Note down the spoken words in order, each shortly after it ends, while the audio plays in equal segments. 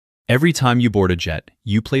Every time you board a jet,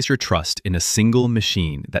 you place your trust in a single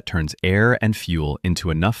machine that turns air and fuel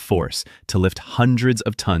into enough force to lift hundreds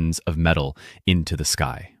of tons of metal into the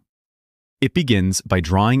sky. It begins by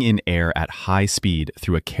drawing in air at high speed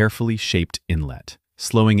through a carefully shaped inlet,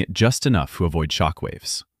 slowing it just enough to avoid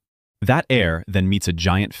shockwaves. That air then meets a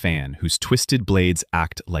giant fan whose twisted blades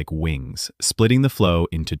act like wings, splitting the flow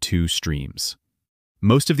into two streams.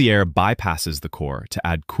 Most of the air bypasses the core to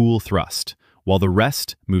add cool thrust, while the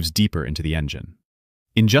rest moves deeper into the engine.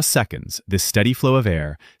 In just seconds, this steady flow of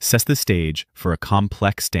air sets the stage for a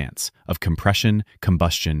complex dance of compression,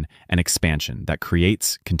 combustion, and expansion that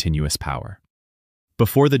creates continuous power.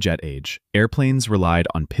 Before the jet age, airplanes relied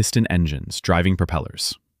on piston engines driving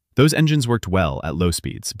propellers. Those engines worked well at low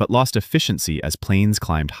speeds, but lost efficiency as planes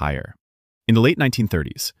climbed higher. In the late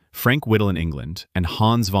 1930s, Frank Whittle in England and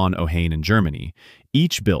Hans von Ohain in Germany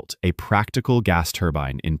each built a practical gas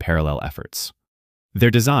turbine in parallel efforts. Their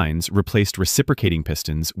designs replaced reciprocating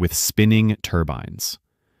pistons with spinning turbines.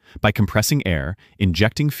 By compressing air,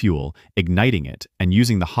 injecting fuel, igniting it, and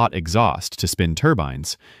using the hot exhaust to spin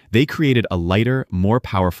turbines, they created a lighter, more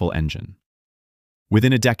powerful engine.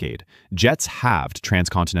 Within a decade, jets halved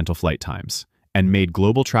transcontinental flight times and made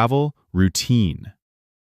global travel routine.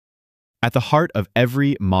 At the heart of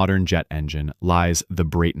every modern jet engine lies the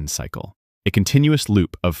Brayton cycle, a continuous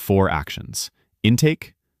loop of four actions: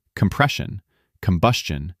 intake, compression,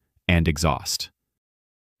 combustion, and exhaust.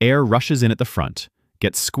 Air rushes in at the front,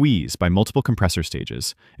 gets squeezed by multiple compressor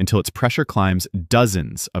stages until its pressure climbs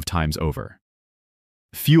dozens of times over.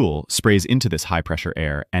 Fuel sprays into this high-pressure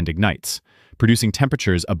air and ignites, producing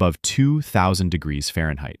temperatures above 2,000 degrees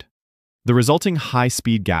Fahrenheit. The resulting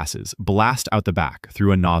high-speed gases blast out the back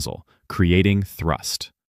through a nozzle, creating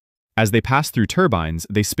thrust. As they pass through turbines,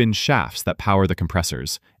 they spin shafts that power the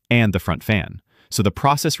compressors and the front fan, so the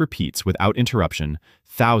process repeats without interruption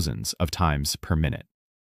thousands of times per minute.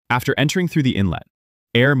 After entering through the inlet,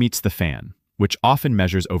 air meets the fan, which often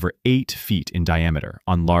measures over 8 feet in diameter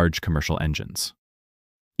on large commercial engines.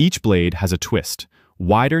 Each blade has a twist,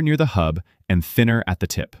 wider near the hub and thinner at the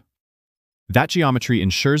tip. That geometry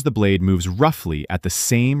ensures the blade moves roughly at the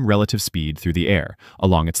same relative speed through the air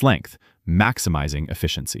along its length, maximizing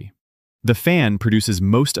efficiency. The fan produces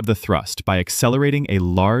most of the thrust by accelerating a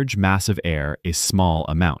large mass of air a small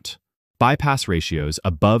amount. Bypass ratios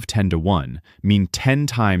above 10:1 mean 10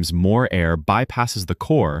 times more air bypasses the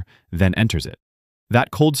core than enters it.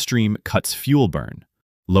 That cold stream cuts fuel burn,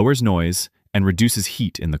 lowers noise, and reduces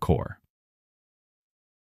heat in the core.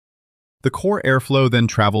 The core airflow then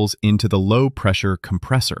travels into the low-pressure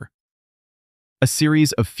compressor, a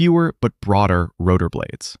series of fewer but broader rotor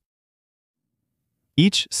blades.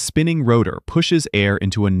 Each spinning rotor pushes air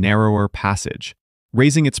into a narrower passage,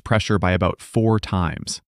 raising its pressure by about 4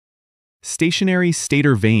 times. Stationary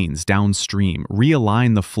stator vanes downstream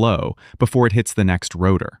realign the flow before it hits the next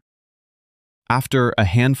rotor. After a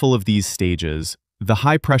handful of these stages, the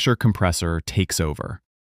high-pressure compressor takes over.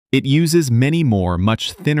 It uses many more,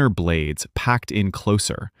 much thinner blades packed in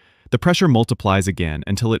closer. The pressure multiplies again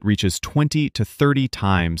until it reaches 20 to 30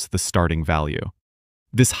 times the starting value.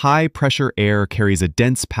 This high-pressure air carries a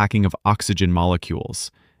dense packing of oxygen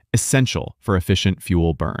molecules, essential for efficient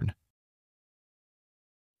fuel burn.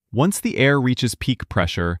 Once the air reaches peak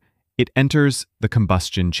pressure, it enters the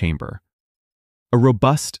combustion chamber, a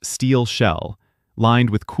robust steel shell lined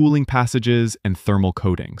with cooling passages and thermal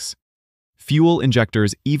coatings. Fuel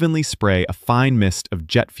injectors evenly spray a fine mist of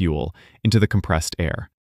jet fuel into the compressed air.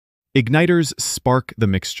 Igniters spark the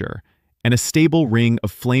mixture, and a stable ring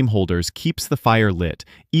of flame holders keeps the fire lit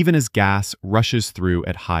even as gas rushes through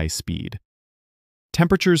at high speed.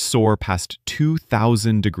 Temperatures soar past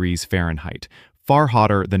 2,000 degrees Fahrenheit, far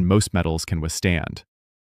hotter than most metals can withstand.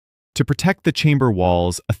 To protect the chamber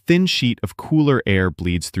walls, a thin sheet of cooler air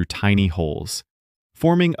bleeds through tiny holes,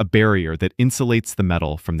 forming a barrier that insulates the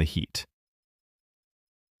metal from the heat.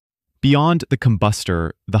 Beyond the combustor,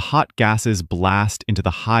 the hot gases blast into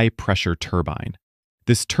the high-pressure turbine.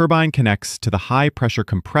 This turbine connects to the high-pressure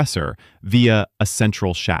compressor via a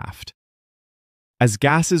central shaft. As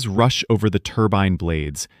gases rush over the turbine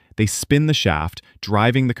blades, they spin the shaft,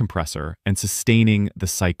 driving the compressor and sustaining the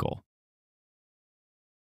cycle.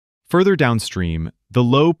 Further downstream, the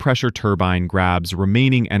low-pressure turbine grabs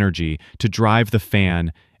remaining energy to drive the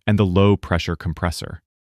fan and the low-pressure compressor.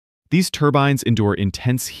 These turbines endure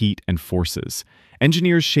intense heat and forces.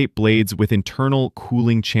 Engineers shape blades with internal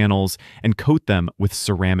cooling channels and coat them with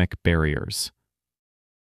ceramic barriers.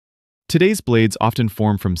 Today's blades often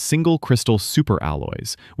form from single-crystal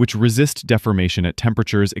superalloys, which resist deformation at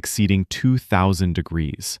temperatures exceeding 2,000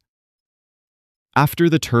 degrees. After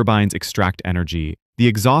the turbines extract energy, the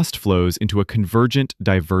exhaust flows into a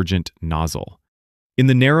convergent-divergent nozzle. In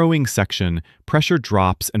the narrowing section, pressure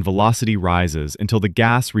drops and velocity rises until the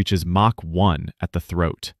gas reaches Mach 1 at the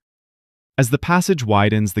throat. As the passage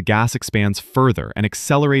widens, the gas expands further and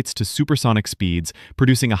accelerates to supersonic speeds,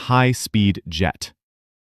 producing a high-speed jet.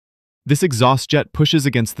 This exhaust jet pushes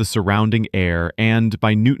against the surrounding air and,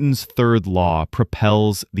 by Newton's third law,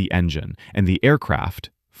 propels the engine and the aircraft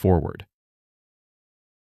forward.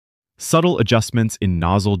 Subtle adjustments in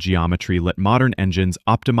nozzle geometry let modern engines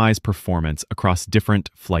optimize performance across different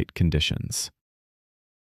flight conditions.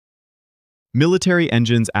 Military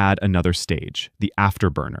engines add another stage, the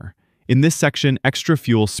afterburner. In this section, extra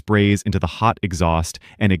fuel sprays into the hot exhaust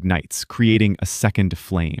and ignites, creating a second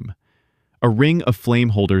flame. A ring of flame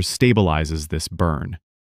holders stabilizes this burn.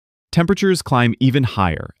 Temperatures climb even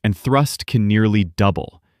higher, and thrust can nearly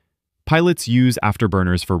double. Pilots use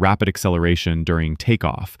afterburners for rapid acceleration during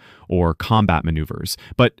takeoff or combat maneuvers,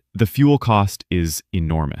 but the fuel cost is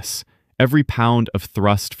enormous. Every pound of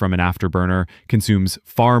thrust from an afterburner consumes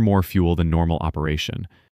far more fuel than normal operation.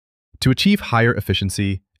 To achieve higher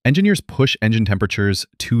efficiency, engineers push engine temperatures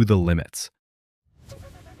to the limits.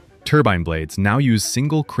 Turbine blades now use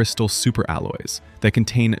single crystal superalloys that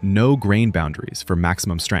contain no grain boundaries for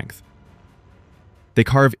maximum strength. They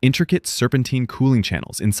carve intricate serpentine cooling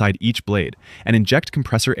channels inside each blade and inject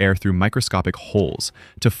compressor air through microscopic holes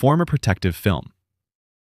to form a protective film.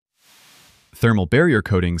 Thermal barrier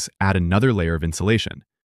coatings add another layer of insulation.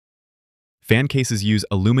 Fan cases use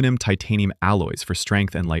aluminum-titanium alloys for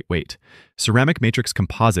strength and lightweight. Ceramic matrix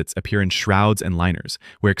composites appear in shrouds and liners,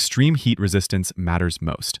 where extreme heat resistance matters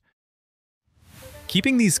most.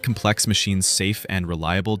 Keeping these complex machines safe and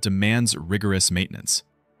reliable demands rigorous maintenance.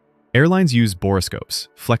 Airlines use borescopes,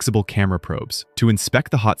 flexible camera probes, to inspect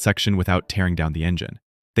the hot section without tearing down the engine.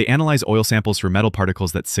 They analyze oil samples for metal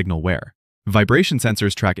particles that signal wear. Vibration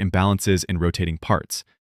sensors track imbalances in rotating parts.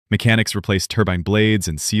 Mechanics replace turbine blades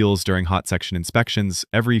and seals during hot section inspections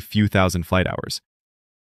every few thousand flight hours.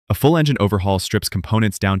 A full engine overhaul strips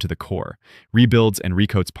components down to the core, rebuilds and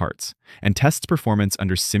recoats parts, and tests performance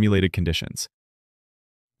under simulated conditions.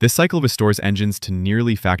 This cycle restores engines to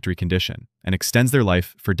nearly factory condition and extends their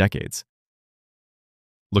life for decades.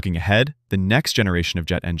 Looking ahead, the next generation of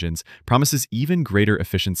jet engines promises even greater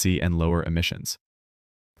efficiency and lower emissions.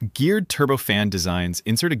 Geared turbofan designs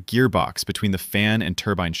insert a gearbox between the fan and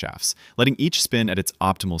turbine shafts, letting each spin at its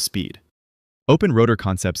optimal speed. Open rotor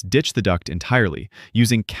concepts ditch the duct entirely,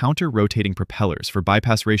 using counter-rotating propellers for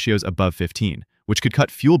bypass ratios above 15, which could cut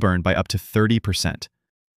fuel burn by up to 30%.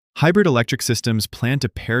 Hybrid electric systems plan to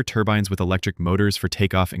pair turbines with electric motors for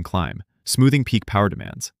takeoff and climb, smoothing peak power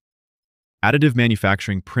demands. Additive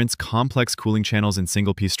manufacturing prints complex cooling channels in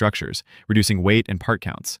single-piece structures, reducing weight and part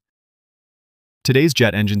counts. Today's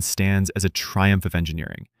jet engine stands as a triumph of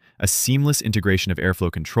engineering, a seamless integration of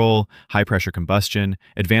airflow control, high-pressure combustion,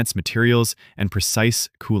 advanced materials, and precise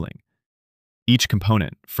cooling. Each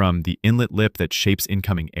component, from the inlet lip that shapes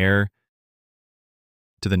incoming air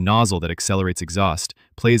to the nozzle that accelerates exhaust,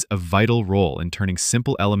 plays a vital role in turning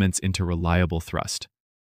simple elements into reliable thrust.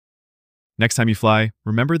 Next time you fly,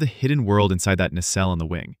 remember the hidden world inside that nacelle on the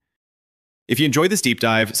wing. If you enjoyed this deep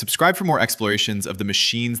dive, subscribe for more explorations of the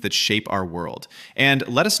machines that shape our world, and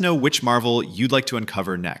let us know which marvel you'd like to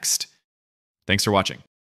uncover next. Thanks for watching.